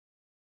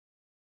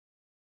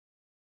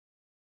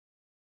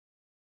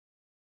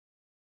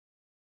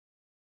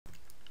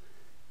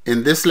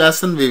In this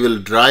lesson, we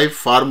will derive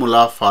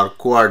formula for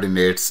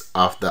coordinates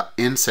of the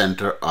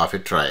incenter of a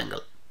triangle.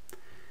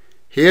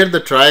 Here the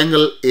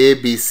triangle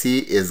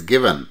ABC is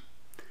given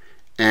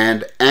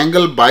and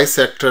angle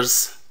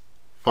bisectors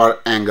for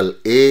angle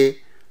A,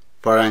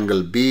 for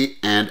angle B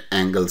and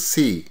angle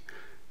C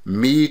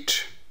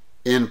meet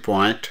in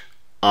point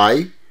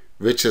I,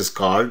 which is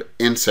called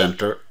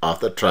incenter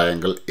of the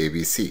triangle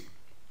ABC.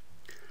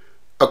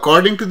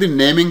 According to the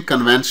naming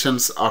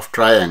conventions of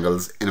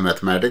triangles in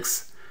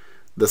mathematics,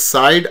 the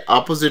side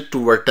opposite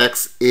to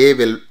vertex A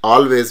will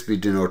always be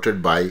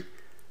denoted by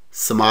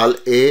small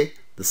a,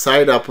 the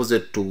side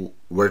opposite to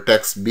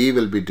vertex B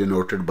will be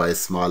denoted by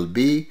small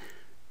b,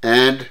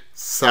 and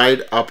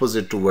side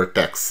opposite to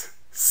vertex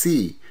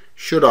C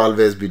should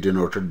always be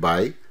denoted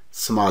by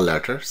small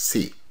letter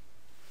c.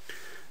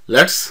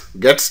 Let's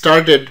get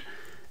started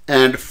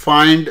and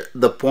find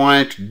the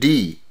point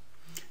D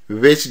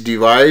which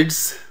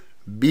divides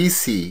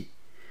BC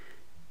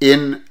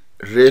in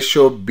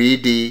ratio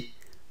BD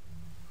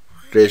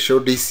ratio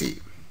DC.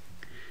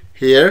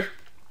 Here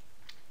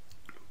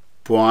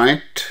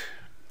point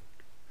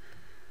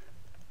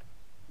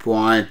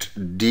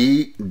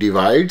D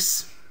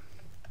divides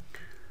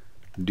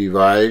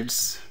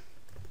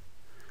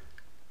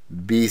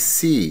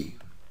BC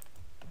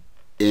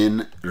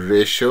in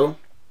ratio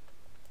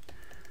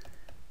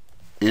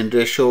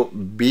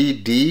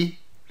BD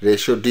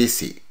ratio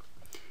DC.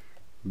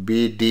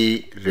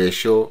 BD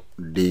ratio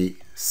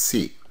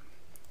DC.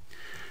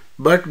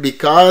 But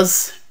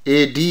because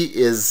AD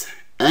is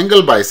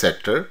angle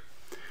bisector,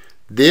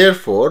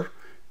 therefore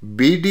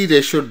BD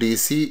ratio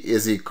DC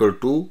is equal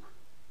to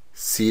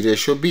C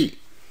ratio B.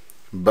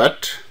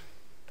 But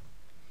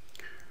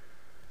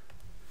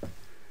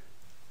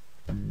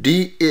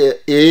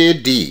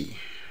AD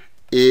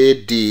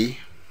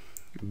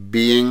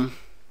being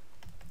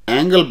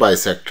angle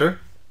bisector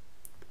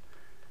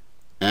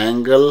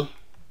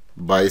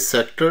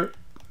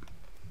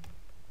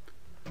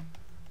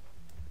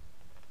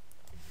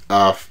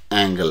of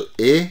angle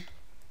A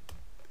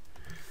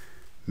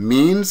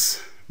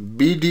means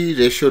BD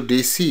ratio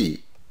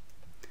DC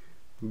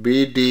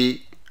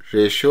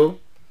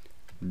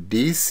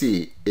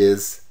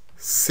is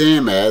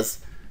same as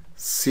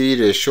C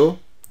ratio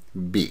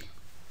B.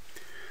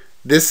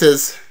 This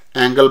is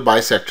angle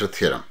bisector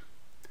theorem.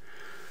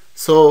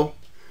 So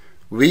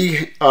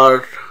we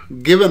are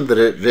given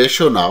the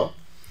ratio now.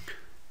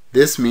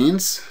 This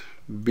means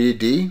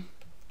BD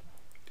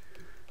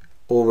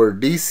over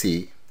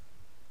DC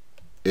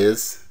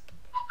is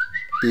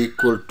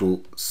equal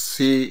to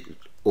C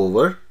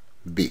over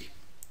B.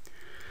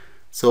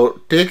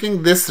 So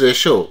taking this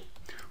ratio,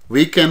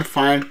 we can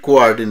find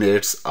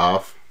coordinates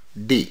of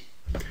D.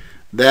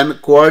 Then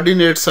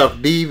coordinates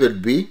of D will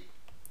be,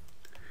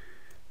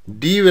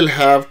 D will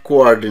have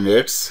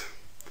coordinates.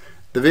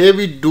 The way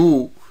we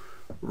do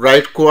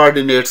write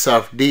coordinates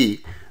of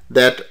D,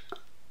 that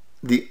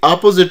the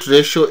opposite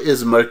ratio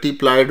is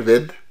multiplied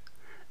with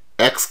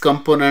x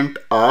component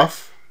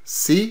of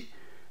C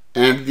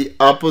and the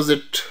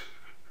opposite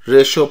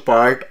ratio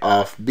part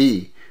of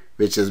B,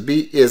 which is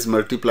B, is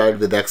multiplied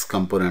with x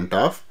component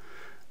of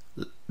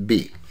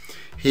B.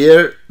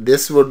 Here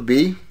this would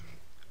be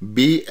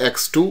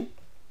bx2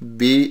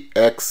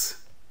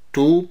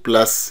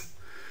 plus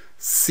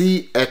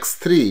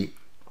cx3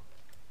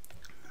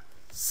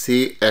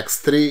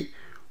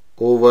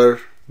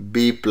 over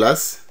B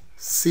plus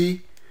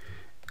C,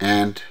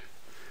 and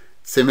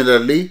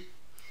similarly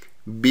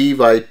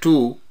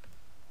by2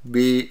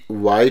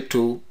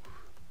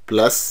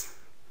 plus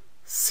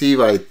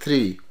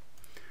cy3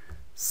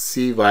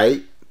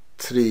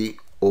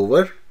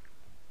 over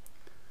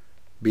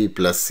B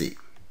plus C.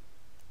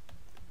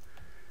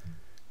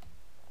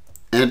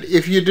 And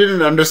if you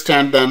didn't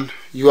understand, then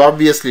you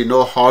obviously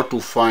know how to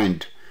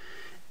find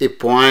a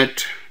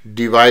point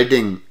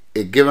dividing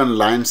a given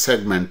line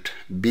segment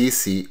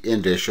BC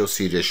in ratio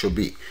C ratio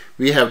B.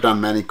 We have done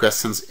many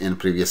questions in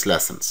previous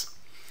lessons.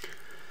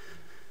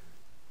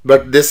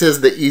 But this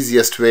is the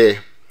easiest way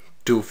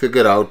to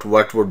figure out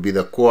what would be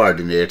the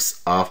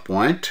coordinates of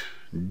point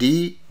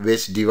D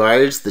which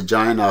divides the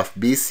join of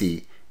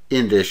BC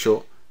in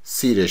ratio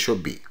C ratio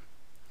B.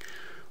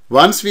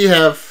 Once we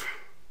have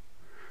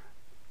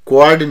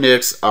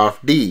coordinates of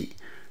D,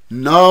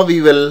 now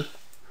we will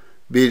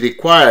be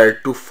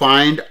required to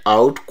find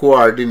out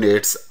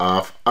coordinates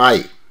of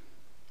I.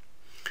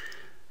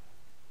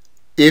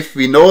 If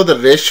we know the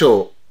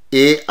ratio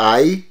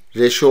AI,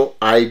 ratio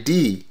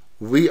ID,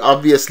 we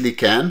obviously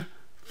can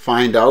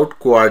find out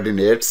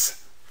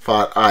coordinates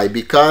for I,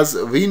 because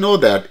we know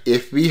that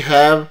if we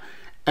have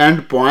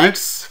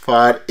endpoints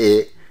for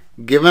a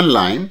given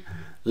line,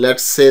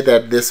 let's say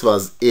that this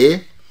was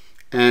A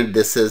and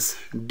this is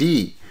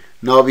D.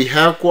 Now we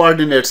have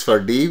coordinates for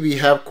D, we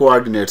have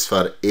coordinates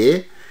for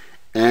A,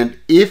 and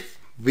if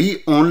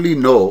we only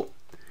know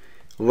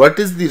what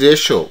is the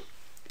ratio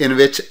in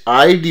which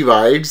I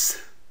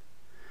divides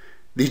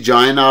the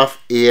join of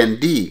A and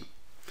D,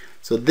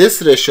 so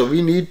this ratio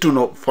we need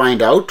to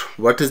find out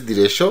what is the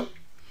ratio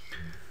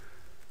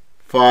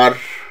for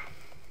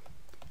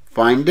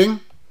finding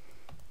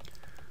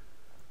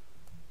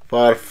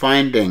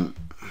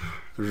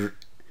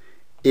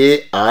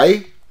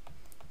AI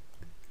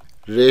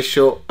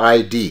ratio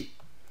ID,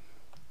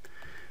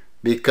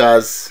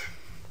 because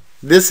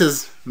this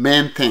is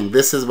main thing.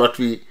 This is what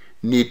we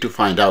need to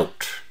find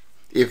out.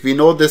 If we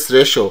know this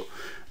ratio,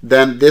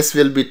 then this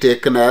will be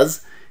taken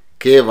as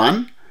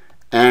K1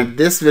 and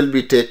this will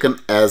be taken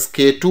as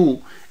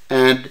K2,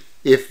 and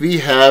if we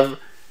have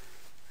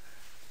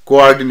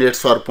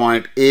coordinates for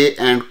point A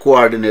and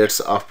coordinates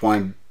of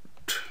point,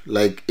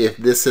 like if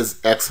this is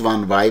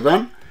x1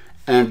 y1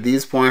 and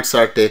these points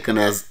are taken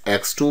as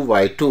x2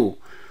 y2,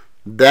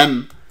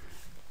 then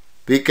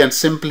we can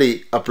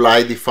simply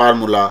apply the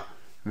formula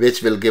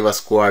which will give us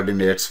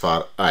coordinates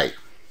for I.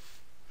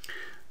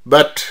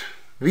 But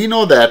we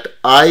know that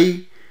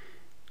I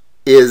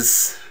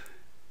is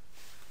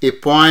a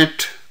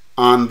point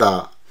on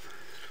the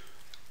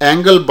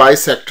angle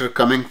bisector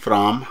coming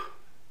from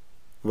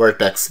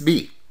vertex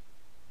B,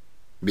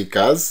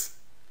 because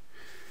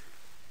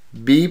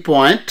B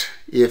point,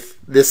 if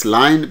this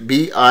line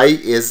BI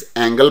is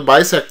angle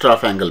bisector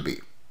of angle B.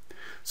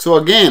 So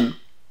again,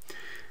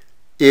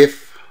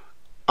 if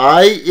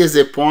I is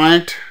a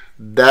point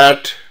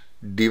that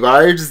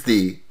divides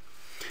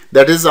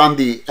that is on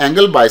the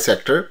angle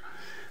bisector,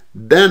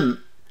 then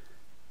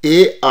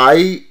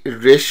AI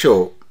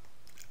ratio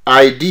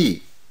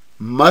ID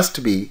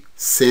must be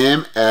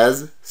same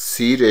as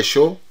C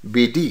ratio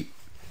BD,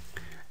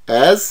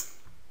 as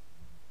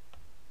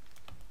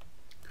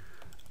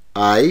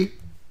I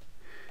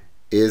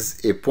is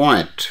a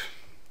point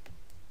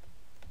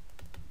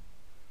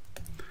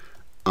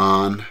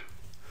on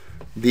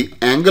the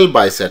angle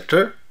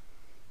bisector,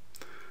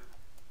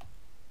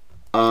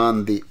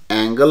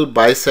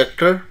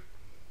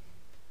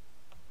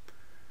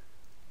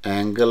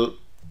 angle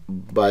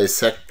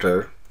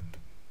bisector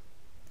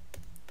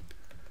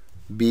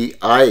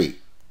BI.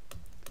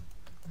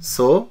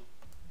 So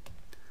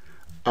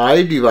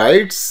I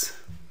divides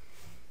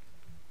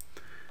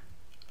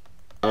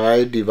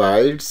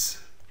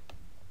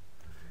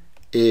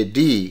AD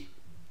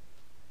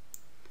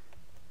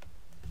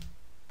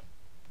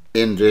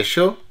in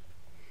ratio.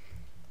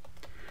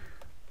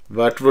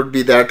 What would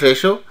be that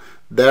ratio?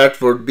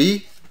 That would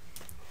be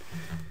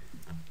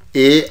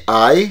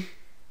AI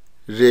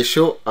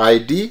ratio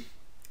ID,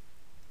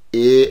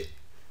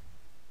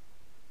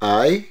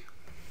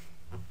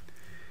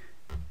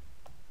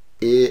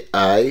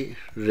 AI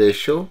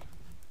ratio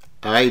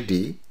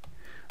ID,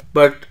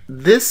 but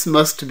this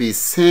must be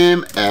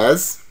same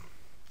as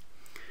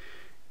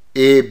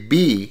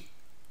AB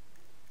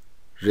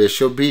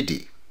ratio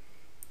BD,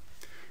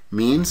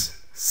 means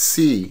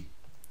C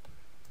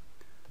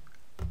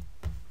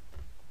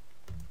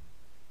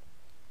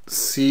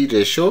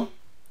ratio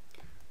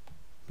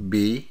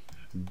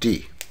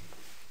BD.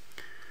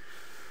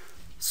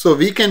 So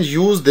we can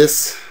use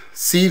this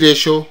C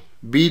ratio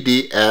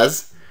BD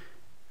as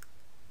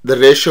the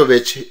ratio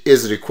which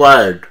is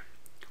required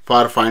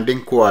for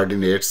finding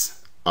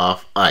coordinates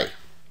of I.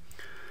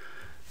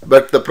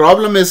 But the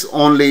problem is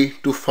only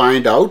to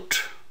find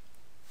out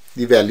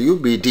the value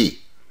BD.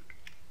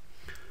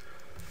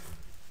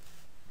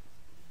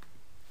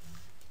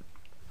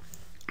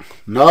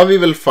 Now we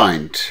will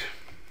find,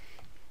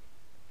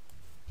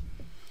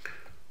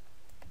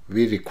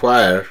 we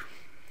require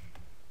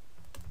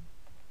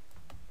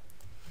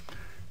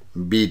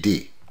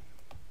BD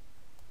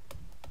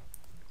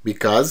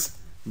because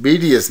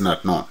BD is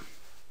not known.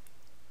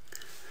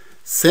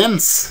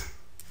 Since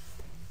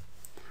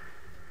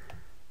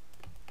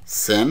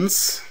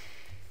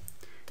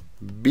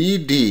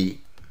BD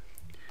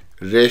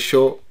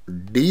ratio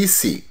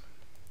DC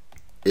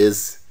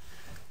is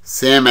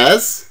same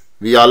as,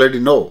 we already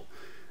know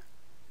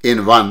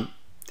in 1,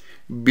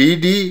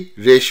 BD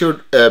ratio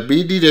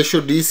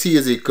DC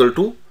is equal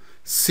to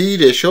C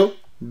ratio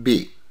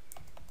B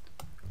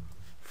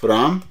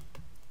from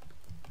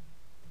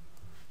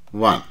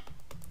 1.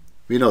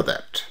 We know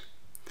that.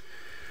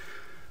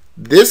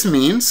 This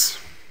means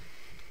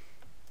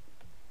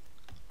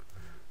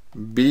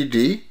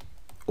BD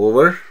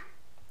over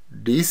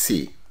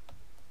DC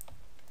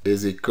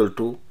is equal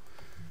to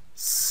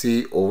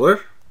C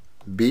over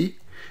B,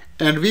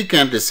 and we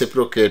can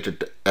reciprocate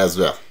it as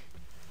well.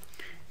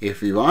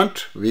 If we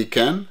want, we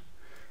can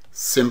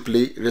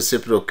simply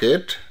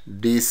reciprocate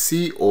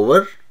DC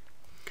over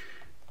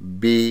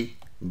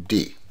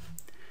BD.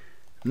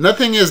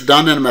 Nothing is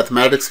done in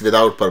mathematics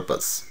without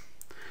purpose.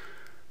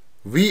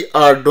 We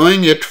are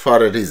doing it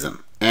for a reason,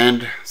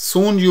 and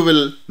soon you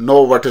will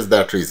know what is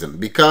that reason,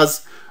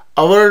 because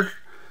our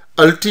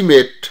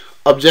ultimate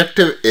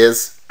objective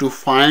is to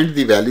find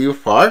the value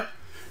for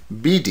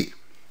BD.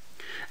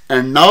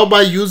 And now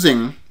by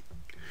using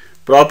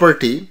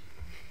property,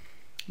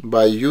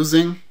 by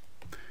using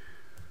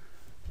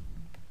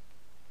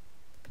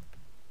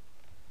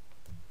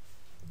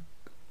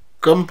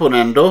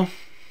componendo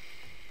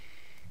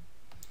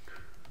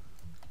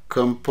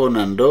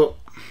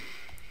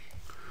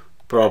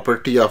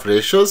property of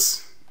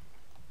ratios,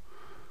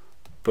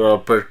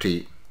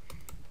 property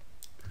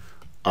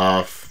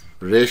of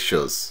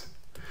ratios.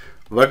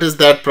 What is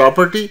that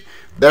property?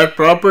 That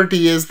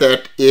property is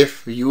that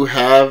if you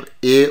have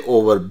A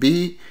over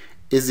B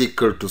is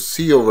equal to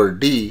C over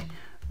D,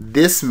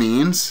 this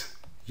means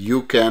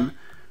you can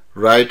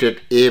write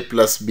it A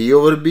plus B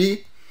over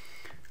B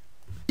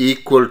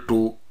equal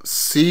to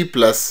C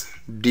plus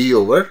D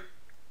over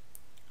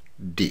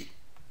D.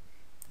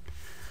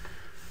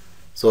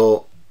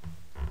 So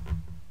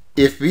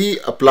if we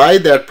apply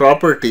that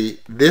property,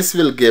 this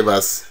will give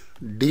us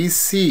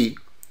DC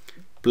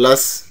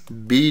plus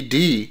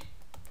BD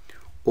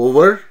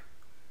over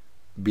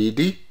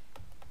BD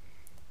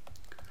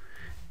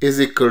is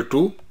equal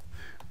to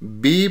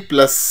B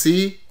plus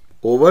C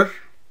over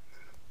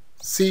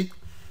C.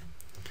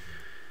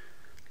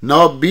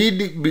 Now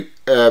DC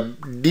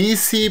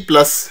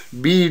plus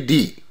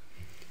BD,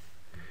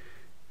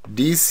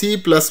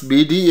 DC plus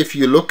BD, if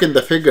you look in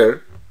the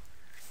figure,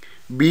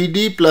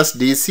 BD plus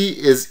DC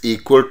is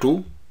equal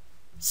to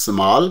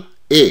small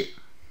a.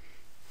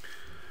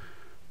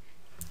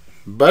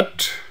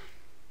 But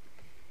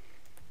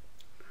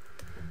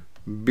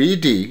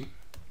BD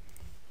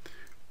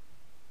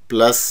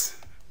plus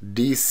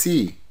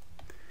DC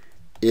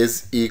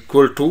is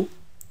equal to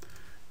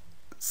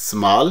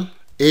small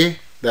a,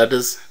 that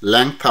is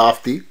length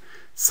of the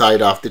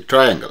side of the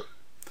triangle.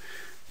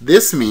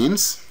 This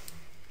means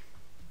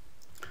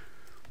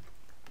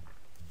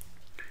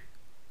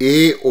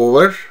A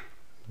over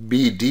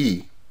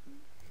BD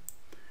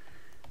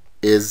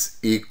is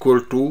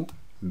equal to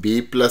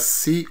B plus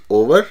C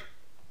over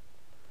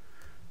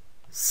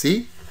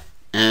C,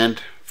 and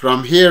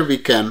from here we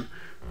can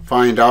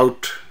find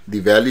out the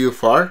value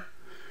for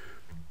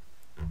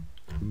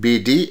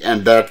BD,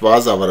 and that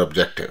was our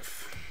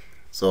objective.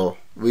 So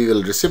we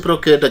will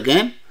reciprocate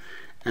again,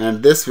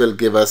 and this will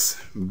give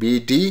us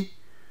BD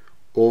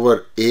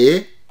over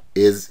A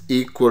is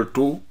equal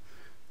to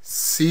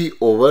C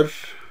over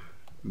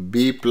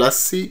B plus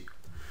C,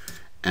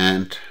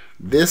 and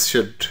this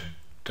should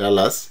tell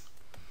us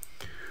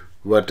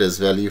what is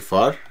value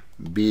for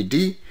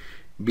BD.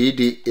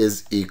 BD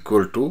is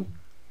equal to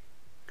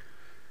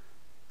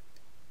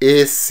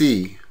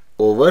AC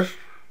over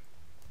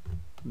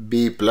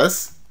B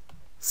plus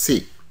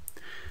C.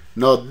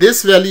 Now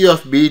this value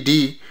of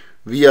BD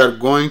we are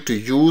going to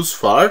use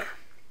for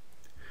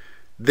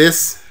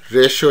this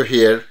ratio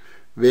here,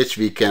 which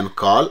we can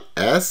call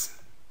as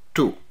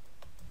 2.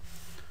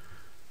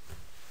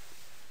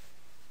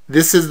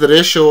 This is the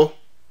ratio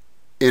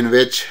in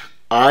which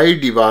I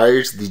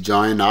divides the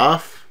join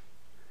of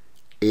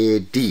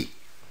AD.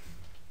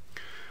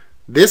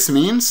 This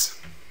means,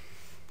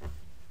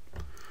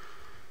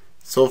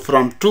 so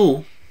from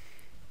 2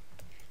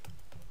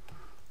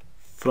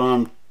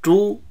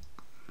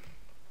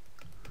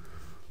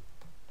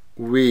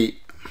 we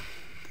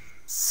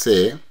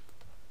say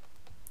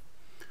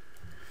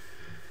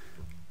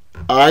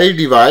I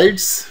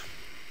divides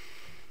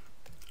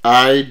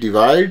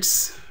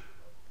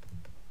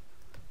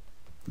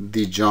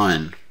the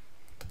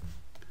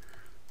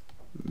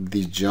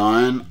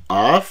join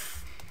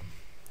of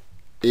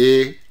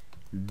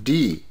AD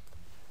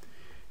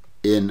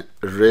in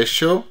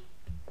ratio.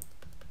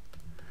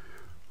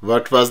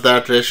 What was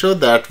that ratio?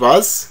 That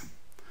was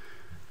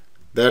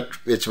that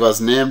which was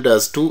named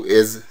as 2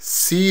 is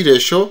C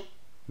ratio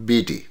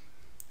BD,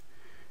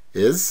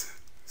 is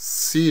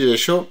C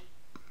ratio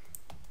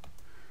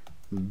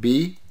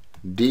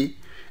BD,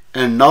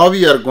 and now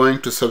we are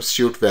going to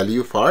substitute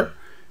value for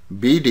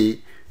BD.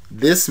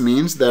 This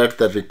means that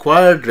the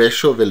required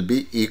ratio will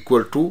be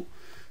equal to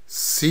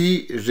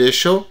C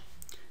ratio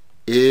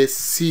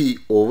AC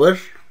over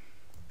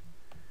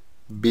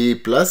B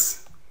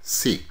plus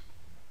C,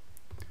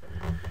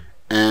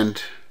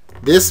 and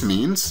this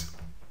means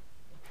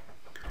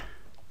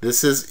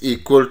this is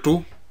equal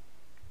to,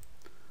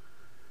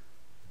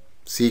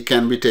 C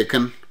can be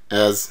taken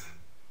as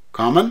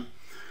common,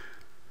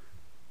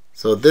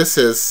 so this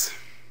is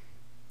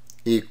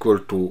equal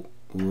to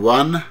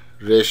 1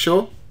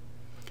 ratio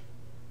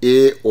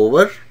A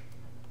over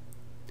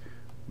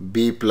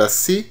B plus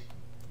C,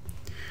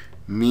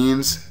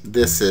 means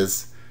this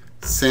is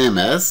same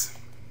as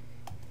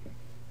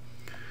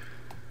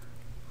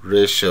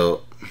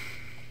ratio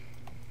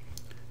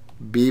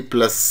B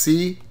plus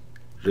C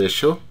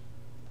ratio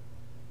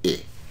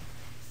A.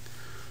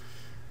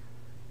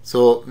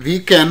 So we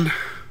can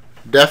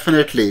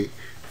definitely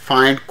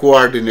find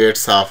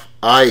coordinates of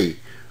I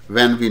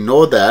when we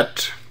know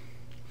that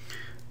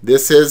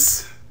this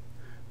is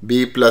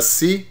B plus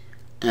C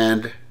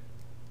and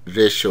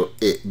ratio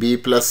A. B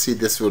plus C,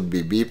 this would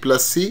be B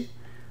plus C,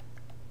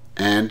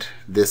 and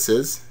this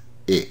is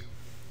A.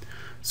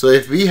 So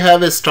if we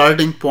have a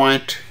starting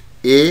point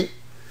A,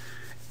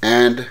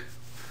 and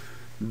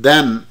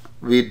then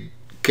we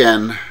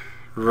can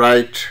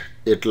write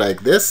it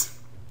like this.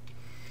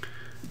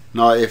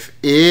 Now if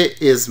A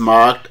is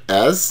marked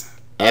as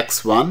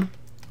x1,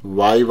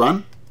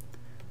 y1,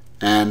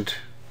 and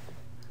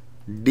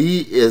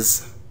D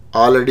is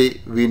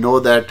already, we know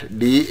that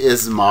D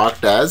is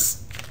marked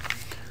as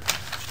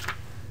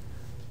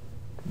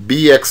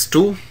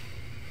bx2,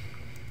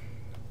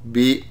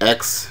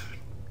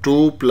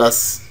 bx2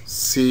 plus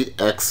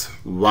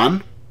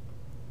cx1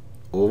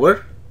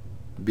 over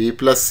b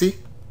plus c,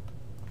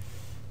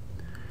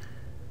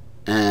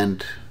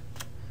 and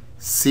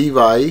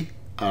cy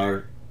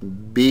are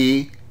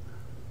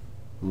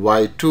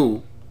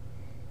by2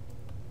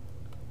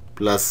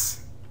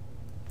 plus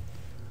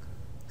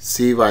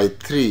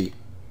cy3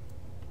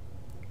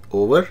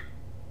 over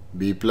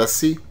b plus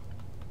c.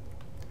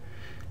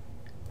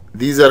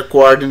 These are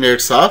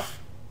coordinates of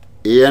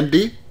A and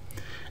D,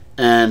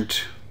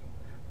 and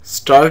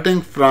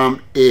starting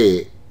from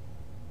A,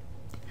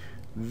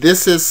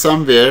 this is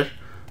somewhere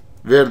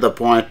where the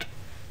point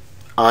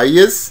I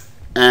is,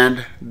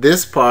 and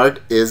this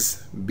part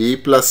is b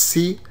plus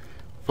c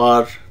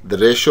for the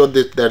ratio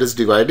that is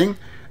dividing,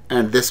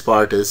 and this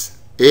part is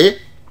A.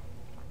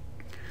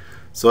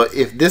 So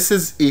if this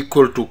is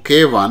equal to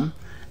K1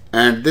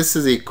 and this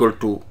is equal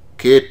to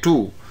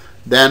K2,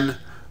 then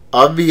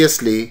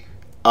obviously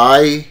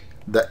I,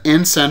 the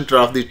incenter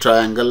of the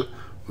triangle,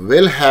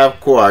 will have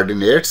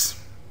coordinates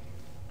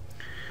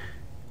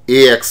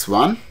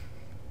ax1.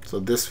 So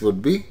this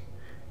would be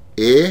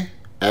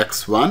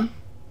ax1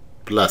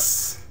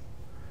 plus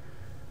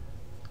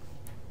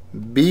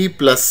b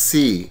plus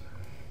c.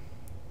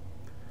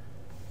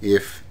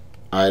 If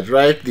I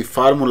write the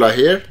formula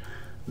here,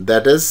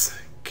 that is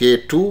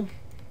K2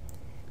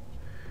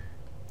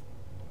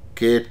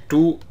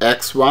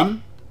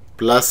 x1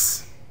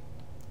 plus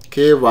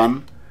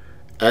K1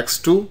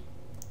 x2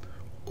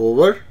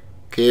 over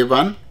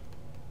K1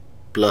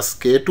 plus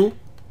K2,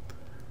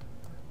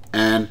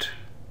 and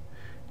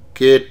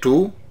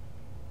K2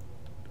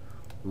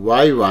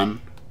 y1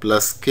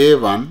 plus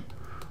K1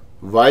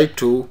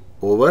 y2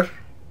 over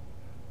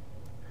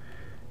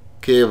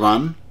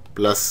K1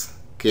 plus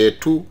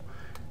K2,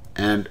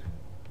 and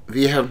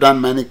we have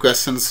done many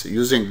questions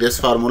using this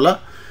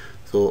formula.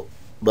 So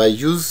by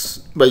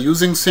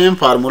using same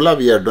formula,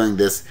 we are doing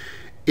this: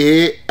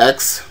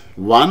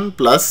 ax1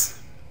 plus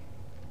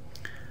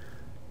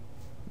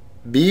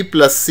b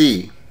plus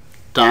c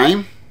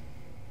time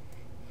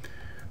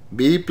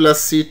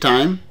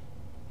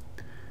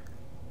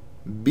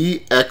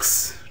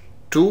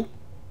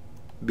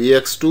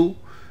bx2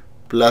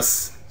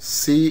 plus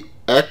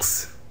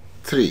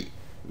cx3.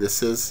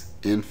 This is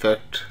in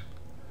fact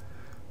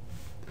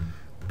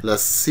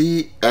plus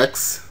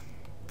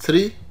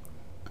cx3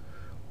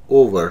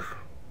 over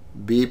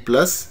b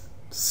plus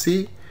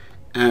c,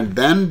 and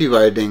then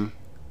dividing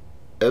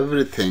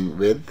everything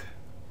with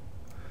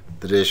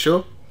the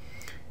ratio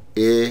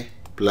a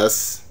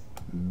plus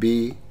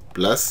b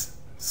plus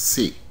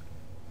c.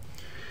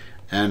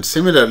 And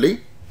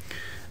similarly,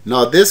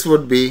 now this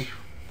would be,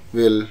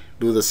 we'll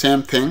do the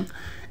same thing,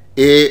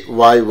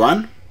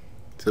 ay1.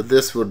 So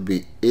this would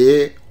be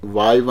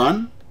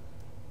ay1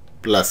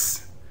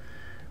 plus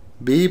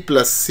b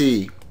plus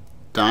c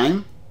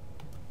time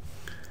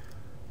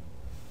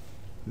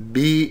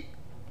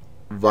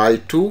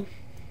by2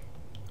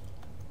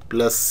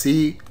 plus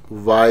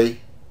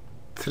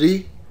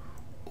cy3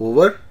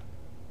 over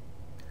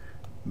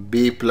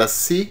b plus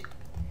c,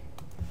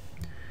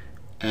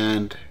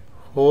 and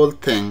whole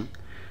thing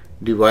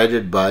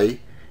divided by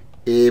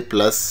a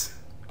plus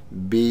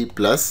b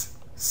plus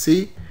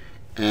c,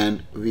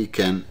 and we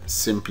can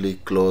simply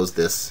close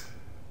this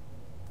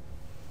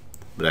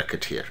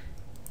bracket here.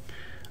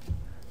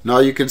 Now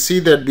you can see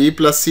that b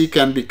plus c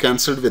can be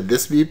cancelled with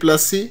this b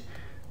plus c.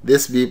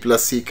 This b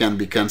plus c can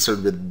be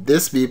cancelled with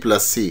this b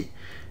plus c,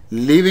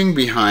 leaving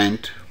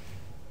behind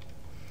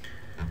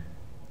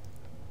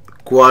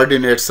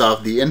coordinates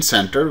of the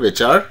incenter,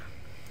 which are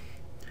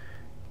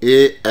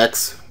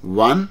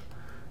ax1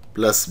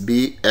 plus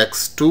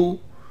bx2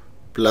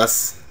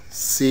 plus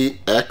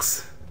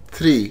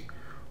cx3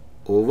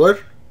 over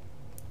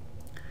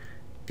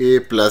a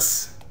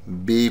plus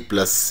b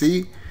plus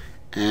c,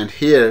 and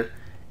here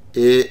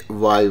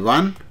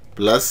ay1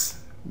 plus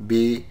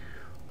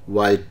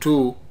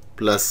by2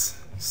 plus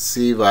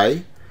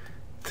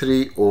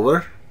cy3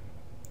 over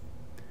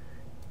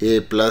a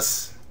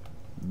plus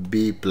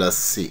b plus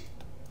c.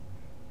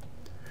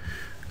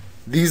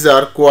 These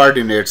are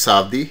coordinates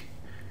of the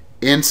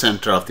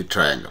incenter of the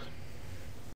triangle.